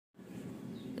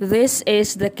This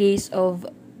is the case of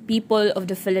People of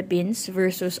the Philippines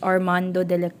versus Armando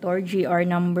Delector, GR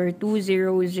number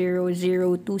 200026.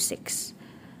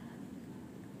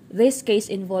 This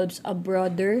case involves a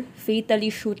brother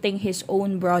fatally shooting his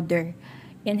own brother.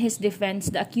 In his defense,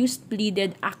 the accused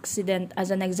pleaded accident as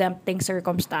an exempting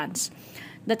circumstance.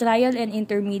 The trial and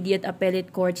intermediate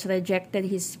appellate courts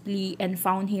rejected his plea and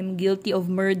found him guilty of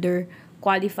murder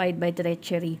qualified by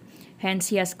treachery.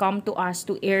 Hence, he has come to us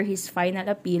to air his final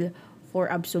appeal for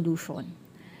absolution.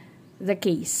 The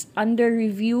case under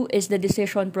review is the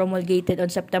decision promulgated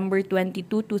on September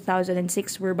 22,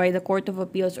 2006, whereby the Court of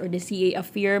Appeals or the CA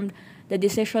affirmed the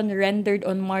decision rendered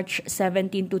on March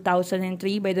 17,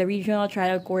 2003 by the Regional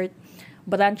Trial Court,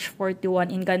 Branch 41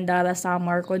 in Gandara,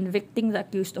 Samar, convicting the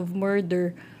accused of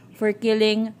murder for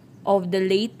killing of the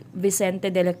late Vicente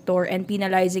Delector and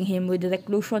penalizing him with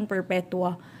reclusion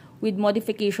perpetua with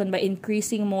modification by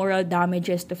increasing moral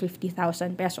damages to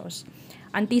 50,000 pesos.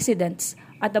 Antecedents: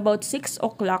 at about 6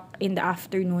 o'clock in the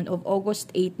afternoon of August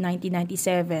 8,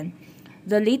 1997,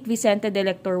 the late Vicente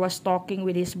Delector was talking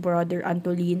with his brother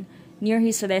Antolin near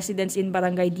his residence in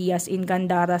Barangay Diaz in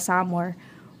Gandara, Samar,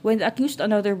 when the accused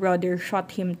another brother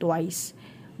shot him twice.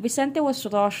 Vicente was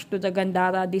rushed to the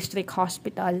Gandara District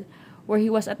Hospital, where he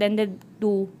was attended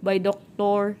to by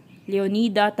Dr.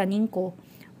 Leonida Taninco,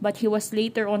 but he was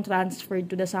later on transferred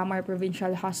to the Samar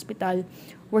Provincial Hospital,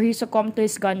 where he succumbed to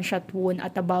his gunshot wound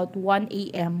at about 1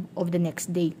 a.m. of the next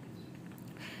day.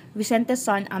 Vicente's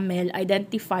son Amel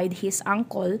identified his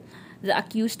uncle, the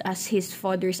accused, as his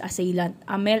father's assailant.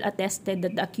 Amel attested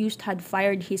that the accused had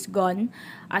fired his gun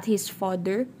at his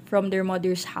father from their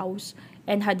mother's house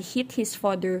and had hit his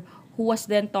father, who was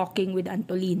then talking with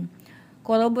Antolin.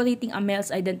 Corroborating Amel's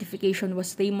identification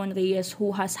was Raymond Reyes,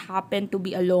 who has happened to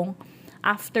be along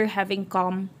after having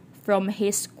come from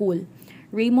his school.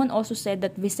 Raymond also said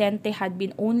that Vicente had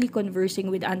been only conversing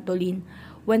with Antolin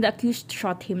when the accused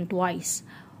shot him twice.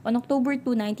 On October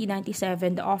 2,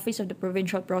 1997, the Office of the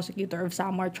Provincial Prosecutor of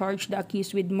Samar charged the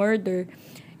accused with murder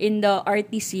in the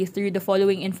RTC through the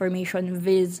following information,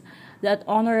 viz. That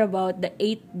on or about the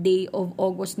 8th day of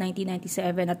August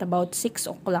 1997 at about 6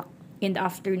 o'clock in the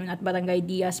afternoon at Barangay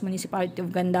Diaz, Municipality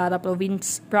of Gandara,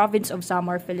 Province of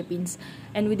Samar, Philippines,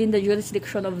 and within the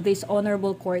jurisdiction of this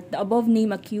Honorable Court, the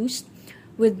above-named accused,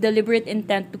 with deliberate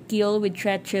intent to kill with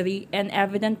treachery and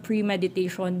evident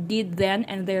premeditation, did then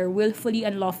and there willfully,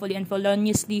 unlawfully, and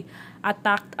feloniously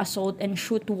attack, assault, and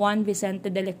shoot one Vicente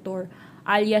Delector,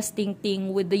 alias Ting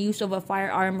Ting, with the use of a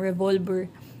firearm revolver,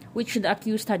 which the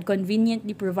accused had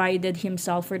conveniently provided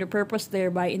himself for the purpose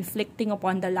thereby inflicting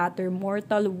upon the latter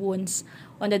mortal wounds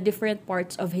on the different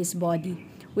parts of his body,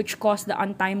 which caused the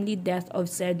untimely death of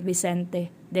said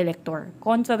Vicente Delector,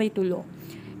 contrary to law.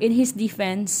 In his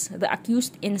defense, the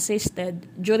accused insisted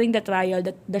during the trial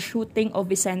that the shooting of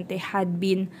Vicente had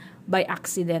been by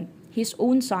accident. His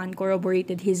own son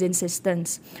corroborated his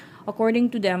insistence.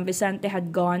 According to them, Vicente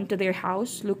had gone to their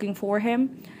house looking for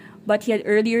him, but he had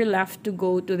earlier left to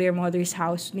go to their mother's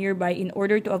house nearby in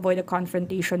order to avoid a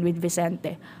confrontation with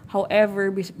Vicente. However,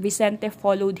 Vicente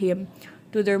followed him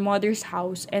to their mother's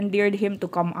house and dared him to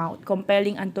come out,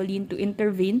 compelling Antolin to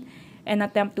intervene and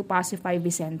attempt to pacify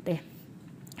Vicente.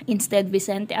 Instead,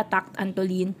 Vicente attacked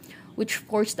Antolin, which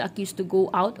forced the accused to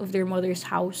go out of their mother's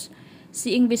house.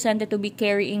 Seeing Vicente to be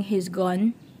carrying his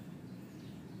gun,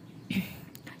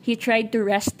 he tried to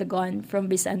wrest the gun from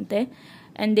Vicente,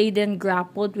 and they then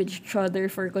grappled with each other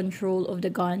for control of the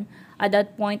gun. At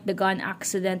that point, the gun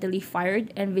accidentally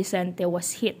fired and Vicente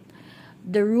was hit.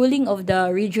 The ruling of the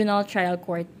Regional Trial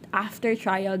Court. After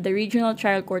trial, the Regional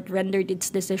Trial Court rendered its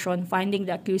decision finding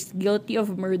the accused guilty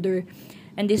of murder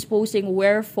and disposing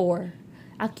wherefore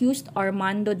accused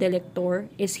Armando Delector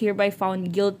is hereby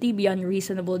found guilty beyond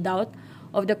reasonable doubt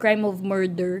of the crime of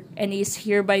murder and is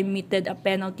hereby meted a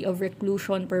penalty of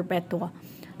reclusion perpetua.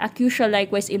 Accused shall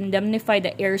likewise indemnify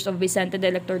the heirs of Vicente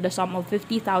Delector the sum of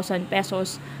 50,000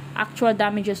 pesos, actual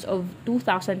damages of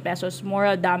 2,000 pesos,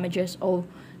 moral damages of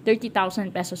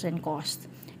 30,000 pesos and cost.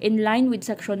 In line with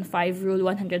Section 5, Rule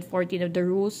 114 of the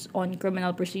Rules on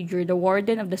Criminal Procedure, the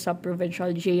warden of the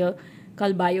Sub-Provincial Jail,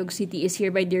 Calbayog City, is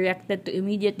hereby directed to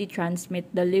immediately transmit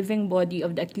the living body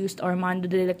of the accused Armando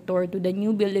Delector to the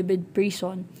new Bilibid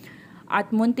prison at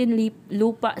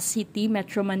Muntinlupa City,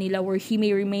 Metro Manila, where he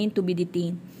may remain to be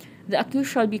detained. The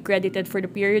accused shall be credited for the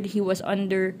period he was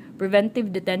under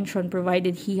preventive detention,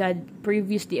 provided he had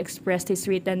previously expressed his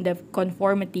written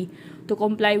conformity to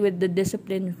comply with the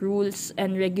discipline rules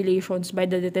and regulations by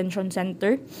the detention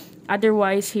center.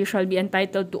 Otherwise, he shall be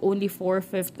entitled to only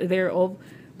 4/5 thereof,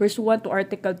 pursuant to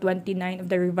Article 29 of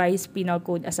the Revised Penal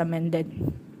Code as amended.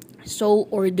 So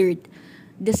ordered.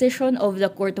 Decision of the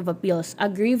Court of Appeals.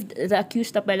 Aggrieved the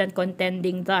accused appellant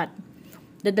contending that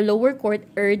the lower court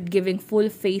erred giving full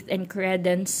faith and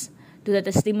credence to the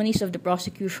testimonies of the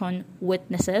prosecution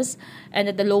witnesses, and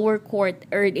that the lower court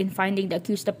erred in finding the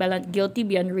accused appellant guilty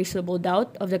beyond reasonable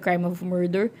doubt of the crime of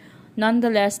murder.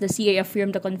 Nonetheless, the CA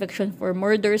affirmed the conviction for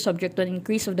murder subject to an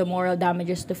increase of the moral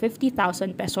damages to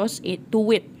 50,000 pesos, to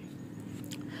wit.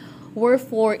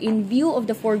 Wherefore, in view of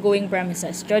the foregoing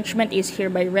premises, judgment is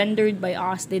hereby rendered by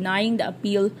us denying the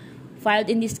appeal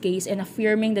filed in this case and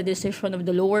affirming the decision of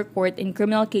the lower court in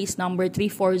criminal case number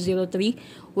 3403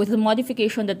 with the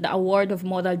modification that the award of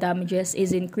moral damages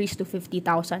is increased to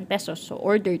 50,000 pesos. So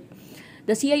ordered.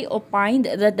 The CI opined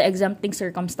that the exempting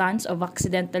circumstance of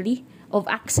accident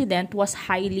was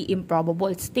highly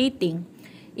improbable, stating,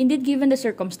 "Indeed, given the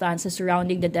circumstances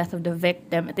surrounding the death of the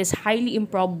victim, it is highly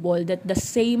improbable that the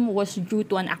same was due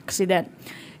to an accident.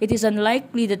 It is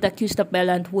unlikely that the accused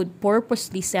appellant would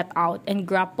purposely set out and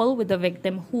grapple with the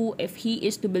victim who, if he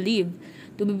is to be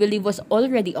believed, was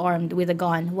already armed with a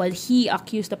gun, while he,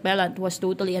 accused appellant, was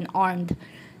totally unarmed.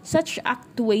 Such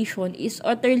actuation is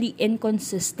utterly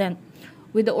inconsistent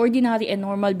with the ordinary and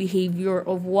normal behavior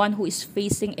of one who is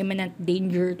facing imminent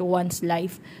danger to one's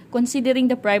life, considering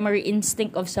the primary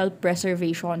instinct of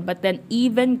self-preservation, but then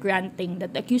even granting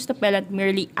that the accused appellant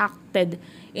merely acted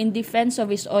in defense of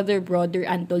his other brother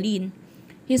Antolin,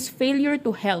 his failure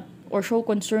to help or show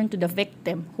concern to the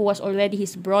victim, who was already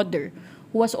his brother,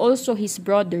 who was also his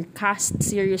brother, cast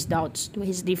serious doubts to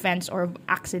his defense or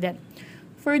accident.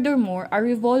 Furthermore, a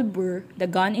revolver, the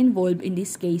gun involved in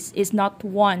this case, is not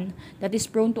one that is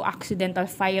prone to accidental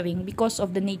firing because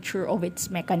of the nature of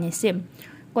its mechanism.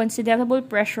 Considerable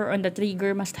pressure on the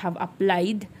trigger must have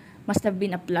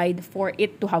been applied for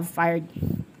it to have fired.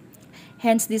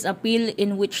 Hence, this appeal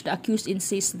in which the accused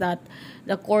insists that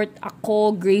the court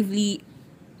gravely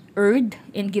erred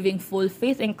in giving full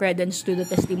faith and credence to the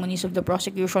testimonies of the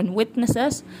prosecution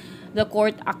witnesses. The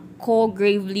court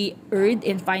gravely erred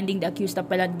in finding the accused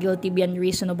appellant guilty beyond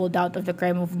reasonable doubt of the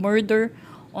crime of murder.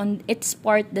 On its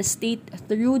part, the state,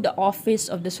 through the Office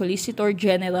of the Solicitor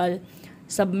General,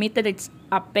 submitted its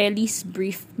appellee's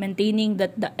brief maintaining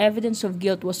that the evidence of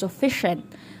guilt was sufficient,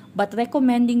 but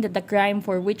recommending that the crime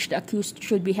for which the accused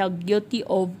should be held guilty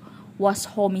of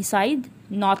was homicide,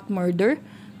 not murder,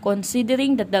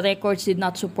 considering that the records did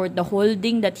not support the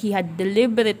holding that he had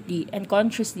deliberately and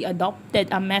consciously adopted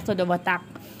a method of attack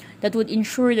that would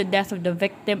ensure the death of the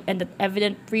victim, and that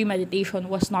evident premeditation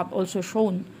was not also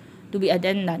shown to be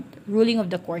addendant. Ruling of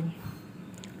the court.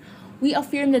 We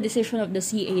affirm the decision of the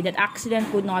CA that accident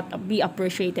could not be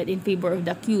appreciated in favor of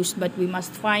the accused, but we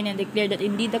must find and declare that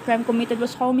indeed the crime committed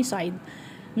was homicide,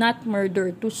 not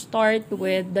murder. To start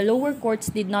with, the lower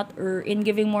courts did not err in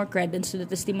giving more credence to the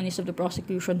testimonies of the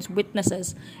prosecution's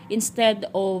witnesses instead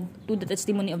of to the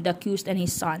testimony of the accused and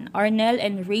his son. Arnel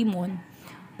and Raymond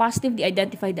positively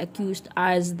identified the accused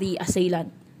as the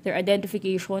assailant. Their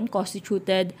identification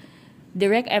constituted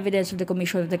direct evidence of the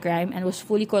commission of the crime and was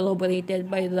fully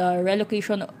corroborated by the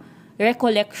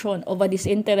recollection of a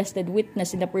disinterested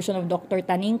witness in the person of Dr.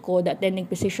 Taninco, the attending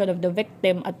physician of the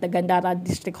victim at the Gandara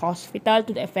District Hospital,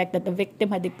 to the effect that the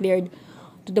victim had declared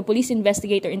to the police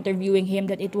investigator interviewing him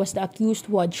that it was the accused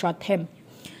who had shot him.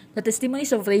 The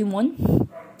testimonies of Raymond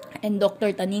and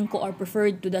Dr. Taninco are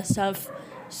preferred to the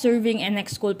self-serving and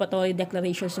exculpatory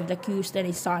declarations of the accused and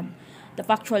his son. The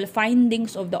factual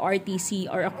findings of the RTC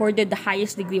are accorded the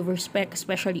highest degree of respect,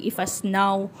 especially if, as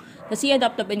now, the CA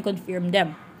adopted and confirmed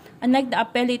them. Unlike the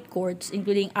appellate courts,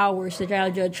 including ours, the trial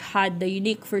judge had the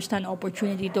unique first-hand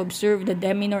opportunity to observe the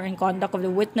demeanor and conduct of the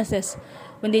witnesses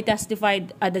when they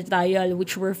testified at the trial,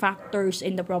 which were factors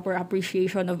in the proper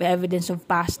appreciation of evidence of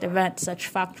past events. Such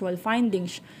factual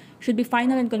findings should be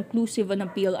final and conclusive on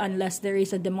appeal unless there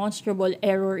is a demonstrable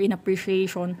error in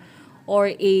appreciation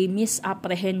or a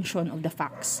misapprehension of the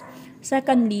facts.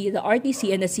 Secondly, the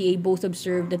RTC and the CA both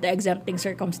observed that the exempting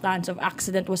circumstance of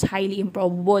accident was highly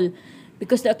improbable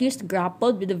because the accused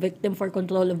grappled with the victim for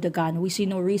control of the gun. We see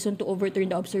no reason to overturn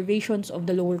the observations of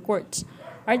the lower courts.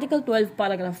 Article 12,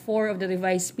 Paragraph 4 of the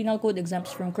Revised Penal Code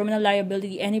exempts from criminal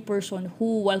liability any person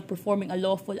who, while performing a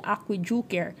lawful act with due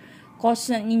care, causes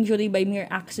an injury by mere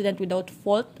accident without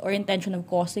fault or intention of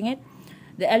causing it.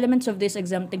 The elements of these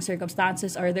exempting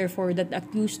circumstances are therefore that the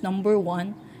accused, number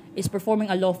 1, is performing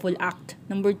a lawful act,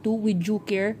 number 2, with due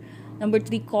care, number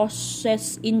 3,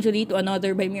 causes injury to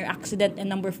another by mere accident, and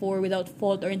number 4, without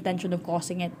fault or intention of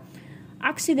causing it.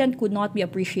 Accident could not be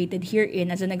appreciated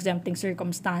herein as an exempting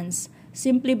circumstance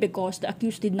simply because the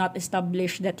accused did not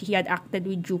establish that he had acted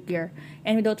with due care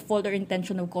and without fault or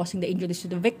intention of causing the injuries to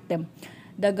the victim.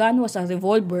 The gun was a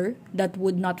revolver that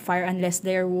would not fire unless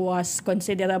there was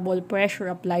considerable pressure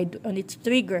applied on its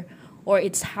trigger or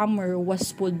its hammer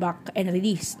was pulled back and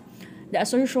released. The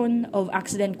assertion of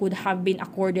accident could have been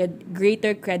accorded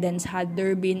greater credence had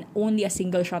there been only a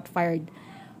single shot fired,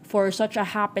 for such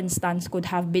a happenstance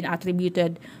could have been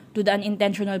attributed to the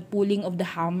unintentional pulling of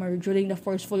the hammer during the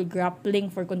forceful grappling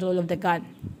for control of the gun.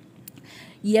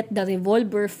 Yet the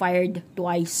revolver fired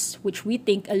twice, which we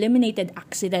think eliminated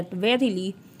accident.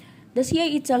 Verily, the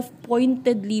CIA itself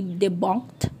pointedly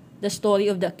debunked the story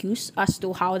of the accused as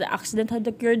to how the accident had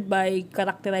occurred by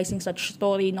characterizing such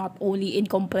story not only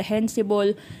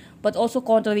incomprehensible but also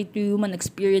contrary to human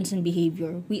experience and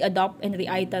behavior. We adopt and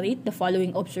reiterate the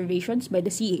following observations by the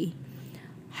CIA.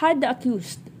 Had the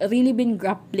accused really been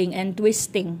grappling and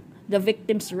twisting the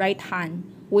victim's right hand,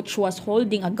 which was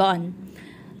holding a gun,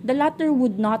 the latter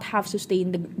would not have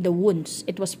sustained the wounds.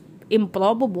 It was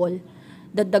improbable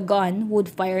that the gun would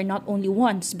fire not only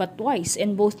once but twice,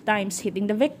 and both times hitting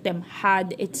the victim,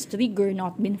 had its trigger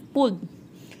not been pulled.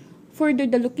 Further,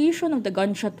 the location of the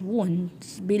gunshot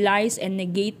wounds belies and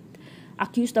negate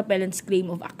accused appellant's claim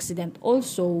of accident.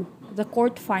 Also, the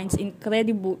court finds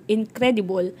incredible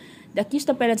the accused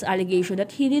appellant's allegation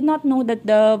that he did not know that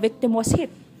the victim was hit.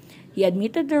 He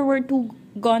admitted there were two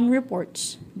gun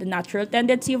reports. The natural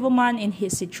tendency of a man in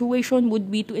his situation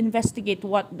would be to investigate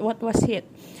what was hit.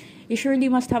 He surely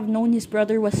must have known his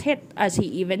brother was hit, as he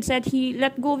even said he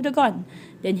let go of the gun.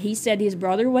 Then he said his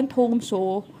brother went home,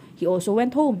 so he also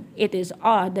went home. It is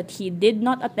odd that he did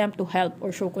not attempt to help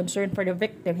or show concern for the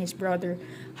victim, his brother,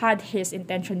 had his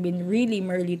intention been really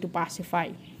merely to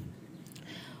pacify.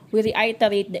 We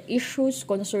reiterate the issues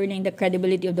concerning the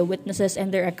credibility of the witnesses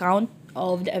and their account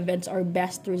of the events are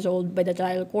best resolved by the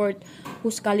trial court,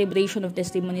 whose calibration of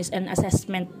testimonies and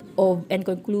assessment of and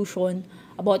conclusion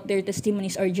about their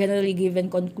testimonies are generally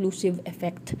given conclusive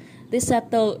effect. This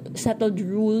settled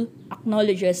rule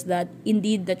acknowledges that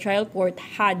indeed the trial court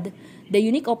had the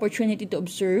unique opportunity to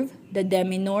observe the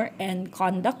demeanor and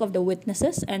conduct of the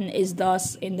witnesses and is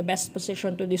thus in the best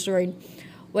position to discern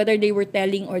whether they were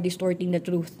telling or distorting the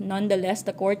truth. Nonetheless,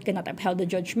 the court cannot upheld the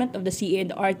judgment of the CA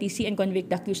and the RTC and convict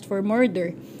the accused for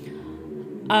murder.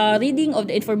 A reading of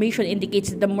the information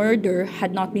indicates that the murder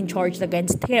had not been charged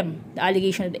against him. The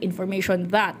allegation of the information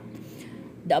that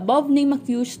the above-named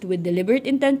accused with deliberate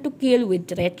intent to kill, with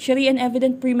treachery and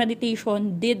evident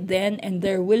premeditation, did then and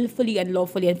there willfully and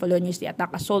lawfully and feloniously attack,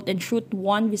 assault, and shoot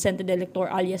one Vicente del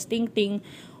Lector alias Ting Ting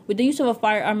with the use of a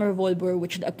firearm revolver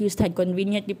which the accused had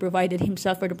conveniently provided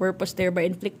himself for the purpose, thereby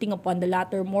inflicting upon the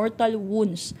latter mortal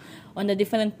wounds on the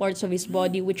different parts of his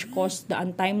body which caused the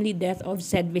untimely death of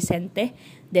said Vicente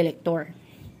del Lector.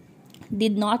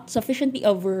 Did not sufficiently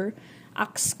aver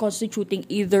acts constituting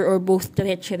either or both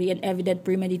treachery and evident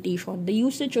premeditation. The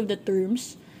usage of the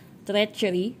terms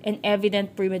treachery and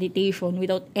evident premeditation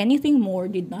without anything more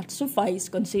did not suffice,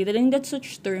 considering that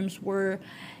such terms were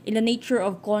in the nature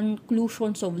of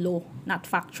conclusions of law, not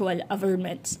factual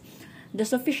averments. The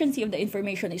sufficiency of the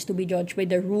information is to be judged by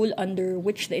the rule under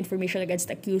which the information against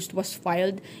the accused was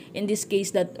filed. In this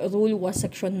case, that rule was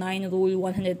Section 9, Rule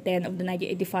 110 of the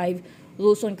 1985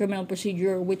 Rules on Criminal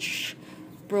Procedure, which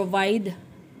provided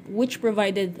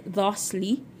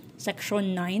thusly,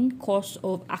 Section 9, Cause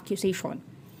of Accusation.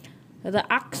 The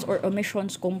acts or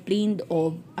omissions complained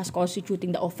of as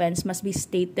constituting the offense must be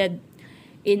stated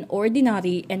in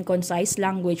ordinary and concise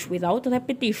language without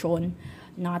repetition,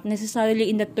 not necessarily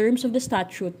in the terms of the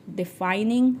statute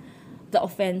defining the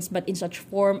offense, but in such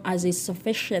form as is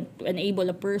sufficient to enable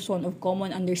a person of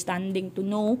common understanding to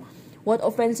know what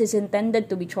offense is intended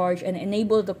to be charged and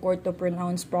enable the court to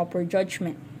pronounce proper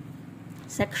judgment.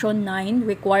 Section 9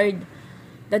 required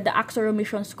that the acts or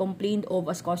omissions complained of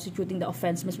as constituting the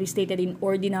offense must be stated in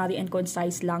ordinary and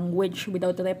concise language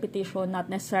without repetition, not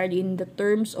necessarily in the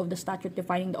terms of the statute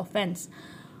defining the offense.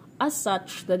 As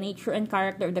such, the nature and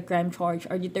character of the crime charged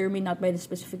are determined not by the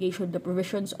specification of the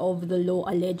provisions of the law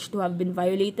alleged to have been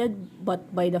violated,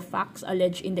 but by the facts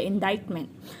alleged in the indictment.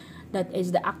 That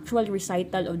is, the actual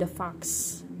recital of the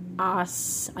facts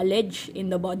as alleged in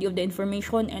the body of the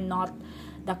information, and not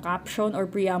the caption or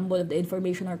preamble of the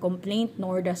information or complaint,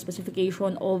 nor the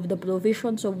specification of the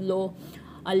provisions of law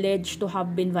alleged to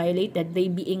have been violated, they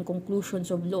being conclusions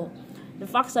of law. The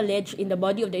facts alleged in the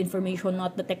body of the information,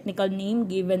 not the technical name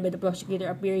given by the prosecutor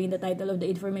appearing in the title of the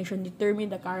information, determine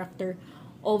the character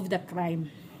of the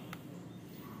crime.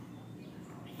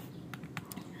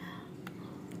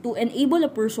 To enable a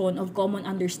person of common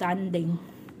understanding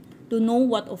to know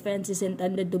what offense is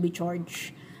intended to be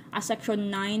charged, as Section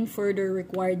 9 further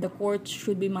required, the courts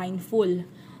should be mindful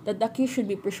that the accused should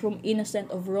be presumed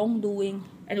innocent of wrongdoing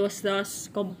and was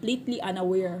thus completely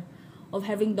unaware of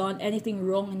having done anything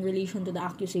wrong in relation to the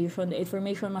accusation, the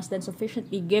information must then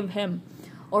sufficiently give him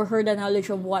or her the knowledge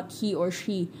of what he or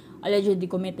she allegedly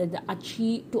committed.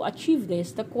 To achieve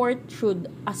this, the court should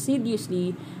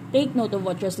assiduously take note of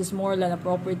what Justice Moreland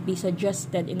appropriately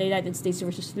suggested in the United States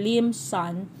versus Lim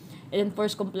San and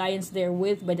enforce compliance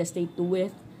therewith by the state to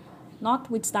wit.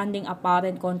 Notwithstanding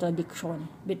apparent contradiction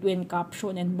between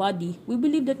caption and body, we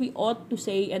believe that we ought to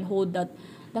say and hold that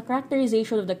the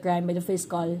characterization of the crime by the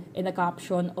fiscal in the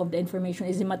caption of the information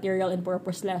is immaterial and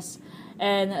purposeless,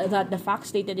 and that the facts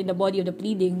stated in the body of the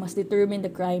pleading must determine the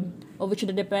crime of which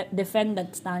the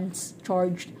defendant stands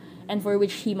charged and for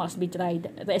which he must be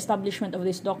tried. The establishment of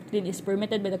this doctrine is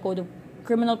permitted by the Code of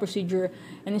Criminal Procedure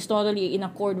and is totally in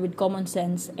accord with common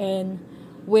sense and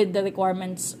with the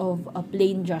requirements of a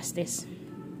plain justice.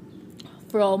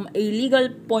 From a legal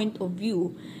point of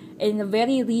view, in a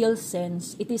very real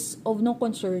sense, it is of no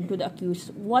concern to the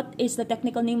accused what is the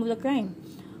technical name of the crime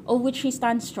of which he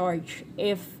stands charged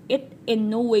if it in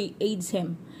no way aids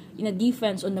him in a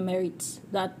defense on the merits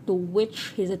that to which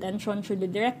his attention should be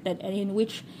directed and in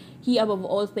which he above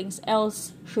all things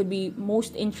else should be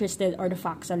most interested are the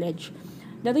facts alleged.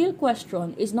 The real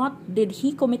question is not did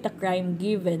he commit a crime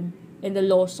given in the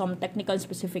law some technical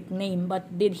specific name,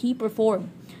 but did he perform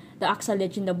the acts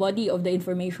alleged in the body of the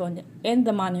information in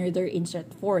the manner therein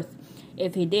set forth.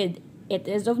 If he did, it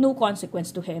is of no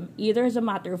consequence to him, either as a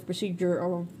matter of procedure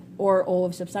or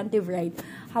of substantive right,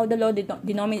 how the law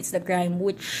denominates the crime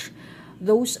which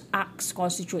those acts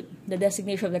constitute. The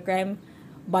designation of the crime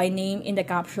by name in the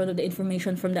caption of the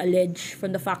information from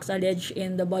the facts alleged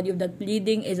in the body of that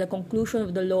pleading is a conclusion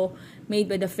of the law made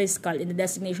by the fiscal. In the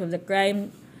designation of the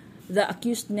crime, the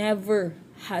accused never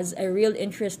has a real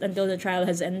interest until the trial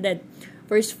has ended.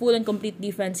 For his full and complete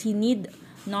defense, he need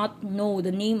not know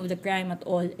the name of the crime at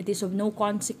all. It is of no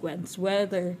consequence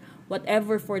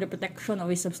whatever for the protection of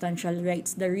his substantial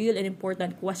rights. The real and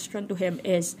important question to him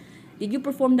is, did you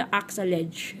perform the acts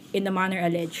alleged in the manner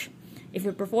alleged? If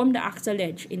you perform the acts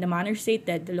alleged in the manner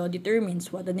stated, the law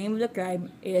determines what the name of the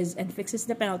crime is and fixes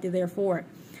the penalty therefor.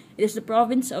 It is the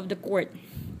province of the court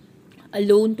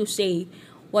alone to say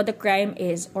what the crime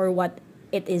is or what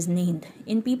it is named.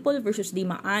 In People versus Di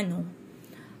Maano,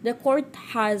 the court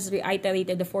has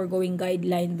reiterated the foregoing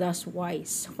guideline thus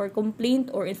wise. For complaint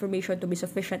or information to be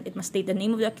sufficient, it must state the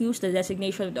name of the accused, the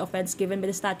designation of the offense given by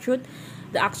the statute,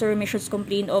 the acts or omissions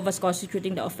complained of as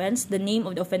constituting the offense, the name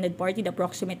of the offended party, the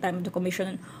approximate time of the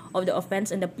commission of the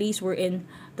offense, and the place wherein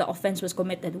the offense was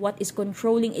committed. What is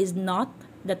controlling is not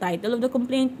the title of the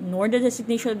complaint, nor the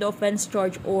designation of the offense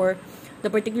charge or the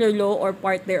particular law or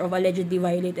part thereof allegedly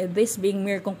violated, this being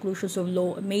mere conclusions of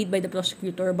law made by the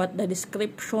prosecutor, but the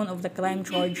description of the crime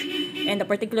charge and the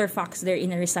particular facts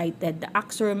therein recited. The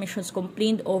acts or omissions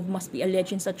complained of must be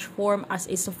alleged in such form as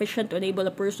is sufficient to enable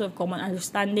a person of common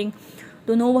understanding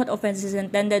to know what offense is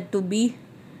intended to be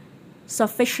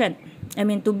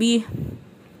to be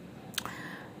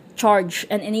charged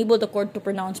and enable the court to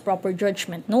pronounce proper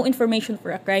judgment. No information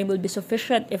for a crime will be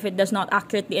sufficient if it does not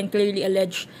accurately and clearly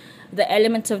allege the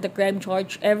elements of the crime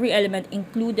charge. Every element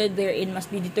included therein must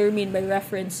be determined by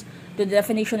reference to the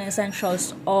definition and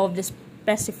essentials of the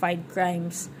specified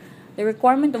crimes. The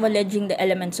requirement of alleging the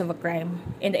elements of a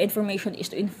crime in the information is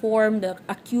to inform the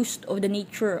accused of the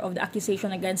nature of the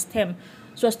accusation against him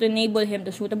so as to enable him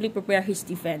to suitably prepare his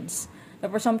defense. The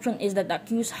presumption is that the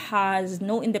accused has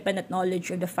no independent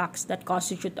knowledge of the facts that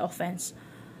constitute the offense,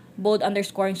 bold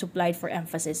underscoring supplied for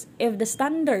emphasis. If the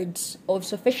standards of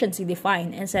sufficiency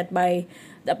defined and set by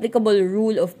the applicable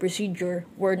rule of procedure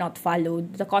were not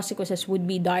followed, the consequences would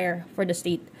be dire for the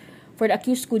state. For the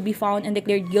accused could be found and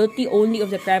declared guilty only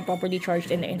of the crime properly charged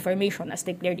in the information, as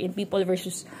declared in People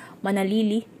versus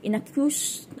Manalili. An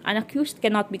accused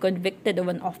cannot be convicted of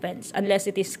an offense unless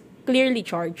it is clearly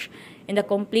charged in the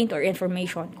complaint or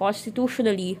information.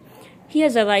 Constitutionally, he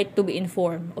has a right to be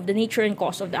informed of the nature and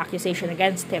cause of the accusation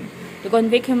against him. To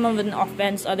convict him of an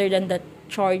offense other than the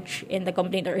charge in the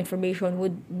complaint or information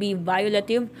would be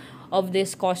violative of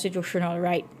this constitutional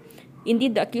right.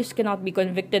 Indeed, the accused cannot be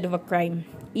convicted of a crime,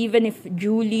 even if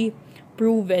duly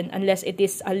proven, unless it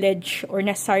is alleged or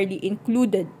necessarily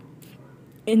included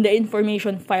in the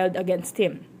information filed against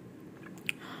him.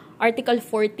 Article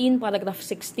 14, paragraph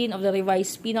 16 of the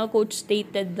Revised Penal Code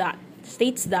states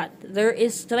that there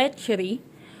is treachery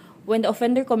when the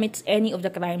offender commits any of the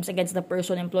crimes against the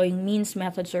person employing means,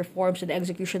 methods, or forms in the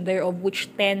execution thereof which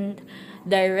tend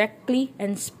directly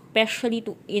and specially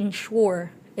to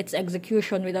ensure its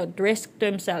execution without risk to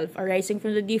himself arising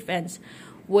from the defense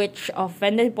which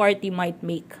offended party might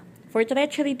make. For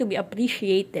treachery to be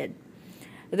appreciated,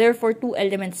 Therefore, two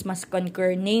elements must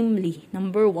concur, namely,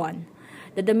 number one,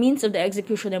 that the means of the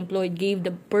execution employed gave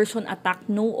the person attacked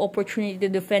no opportunity to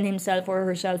defend himself or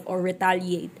herself or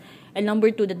retaliate. And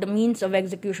number two, that the means of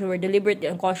execution were deliberately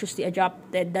and cautiously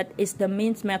adopted, that is, the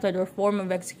means, method, or form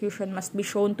of execution must be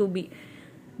shown to be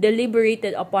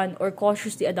deliberated upon or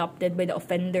cautiously adopted by the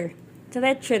offender.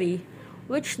 Treachery,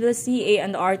 which the CA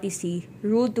and the RTC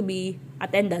ruled to be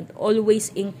attendant, always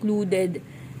included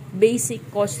basic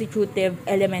constitutive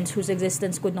elements whose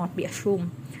existence could not be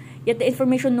assumed. Yet the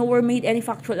information nowhere made any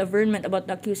factual averment about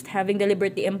the accused having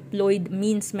deliberately employed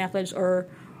means, methods, or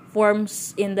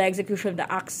forms in the execution of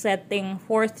the act, setting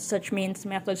forth such means,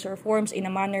 methods, or forms in a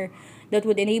manner that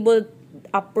would enable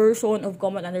a person of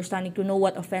common understanding to know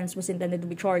what offense was intended to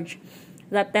be charged,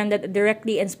 that tended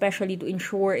directly and specially to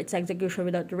ensure its execution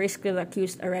without the risk to the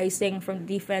accused arising from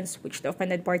the defense which the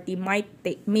offended party might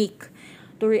make.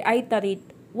 To reiterate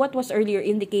what was earlier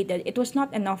indicated, it was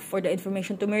not enough for the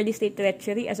information to merely state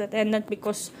treachery as attendant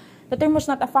because the term was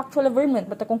not a factual averment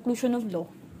but a conclusion of law.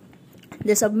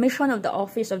 The submission of the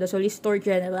Office of the Solicitor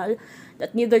General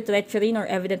that neither treachery nor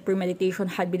evident premeditation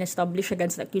had been established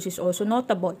against the accused is also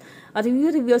notable. A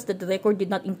review reveals that the record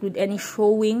did not include any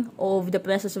showing of the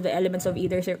presence of the elements of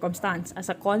either circumstance. As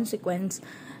a consequence,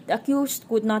 the accused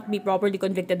could not be properly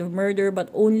convicted of murder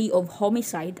but only of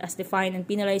homicide as defined and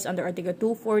penalized under Article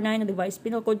 249 of the Revised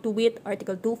Penal Code, to wit,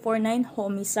 Article 249,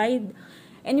 homicide.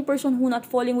 Any person who, not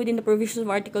falling within the provisions of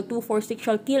Article 246,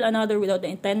 shall kill another without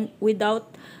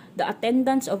the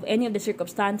attendance of any of the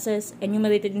circumstances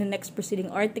enumerated in the next preceding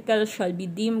article shall be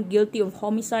deemed guilty of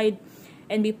homicide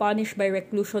and be punished by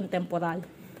reclusion temporal.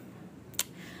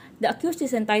 The accused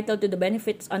is entitled to the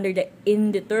benefits under the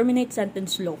indeterminate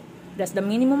sentence law. Thus, the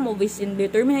minimum of his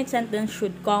indeterminate sentence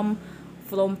should come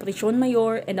from prisión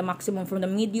mayor and the maximum from the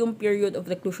medium period of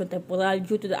reclusion temporal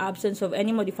due to the absence of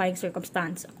any modifying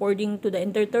circumstance. According to the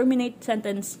indeterminate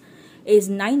sentence, is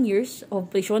 9 years of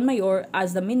prisión mayor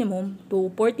as the minimum to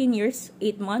 14 years,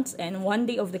 8 months, and 1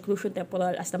 day of reclusion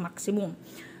temporal as the maximum.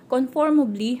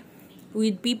 Conformably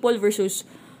with People versus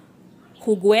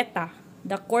Hugueta,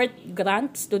 the court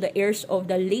grants to the heirs of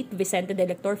the late Vicente del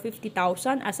Lector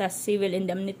 50,000 as a civil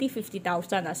indemnity,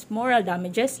 50,000 as moral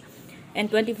damages,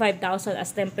 and 25,000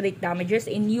 as temporary damages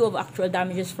in lieu of actual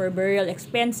damages for burial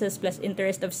expenses plus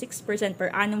interest of 6%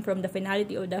 per annum from the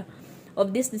finality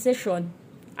of this decision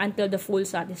until the full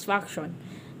satisfaction.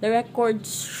 The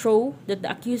records show that the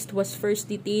accused was first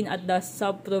detained at the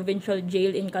sub-provincial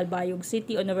jail in Calbayog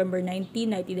City on November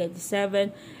 19,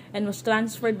 1997 and was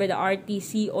transferred by the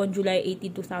RTC on July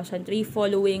 18, 2003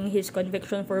 following his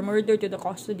conviction for murder to the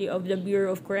custody of the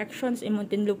Bureau of Corrections in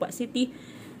Muntinlupa City,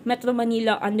 Metro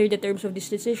Manila. Under the terms of this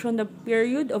decision, the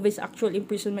period of his actual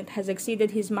imprisonment has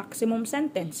exceeded his maximum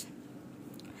sentence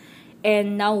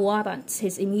and now warrants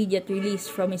his immediate release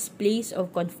from his place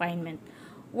of confinement.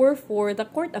 Wherefore, the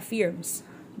court affirms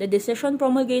the decision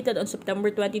promulgated on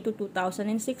September 22,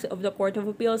 2006 of the Court of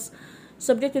Appeals,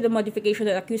 subject to the modification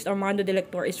that accused Armando del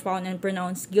Lector is found and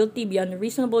pronounced guilty beyond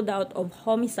reasonable doubt of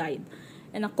homicide,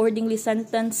 and accordingly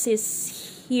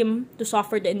sentences him to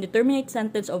suffer the indeterminate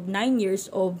sentence of 9 years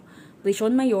of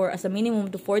prisión mayor as a minimum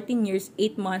to 14 years,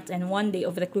 8 months, and 1 day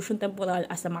of reclusion temporal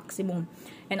as a maximum,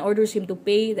 and orders him to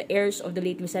pay the heirs of the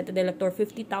late Vicente del Lector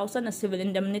 50,000 as civil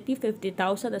indemnity,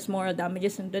 50,000 as moral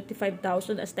damages, and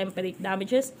 25,000 as temporary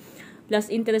damages, plus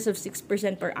interest of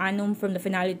 6% per annum from the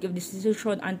finality of this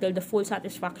decision until the full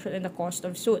satisfaction and the cost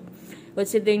of suit.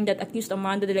 Considering that accused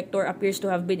Armando del Lector appears to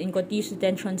have been in continuous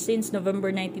detention since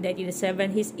November 1997,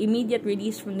 his immediate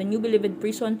release from the newly lived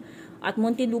prison at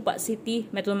Muntinlupa City,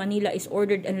 Metro Manila is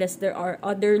ordered unless there are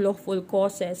other lawful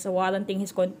causes warranting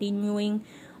his continuing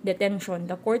detention.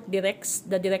 The court directs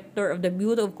the Director of the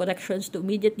Bureau of Corrections to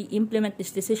immediately implement this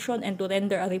decision and to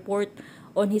render a report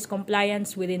on his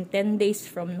compliance within 10 days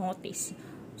from notice.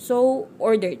 So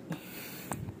ordered.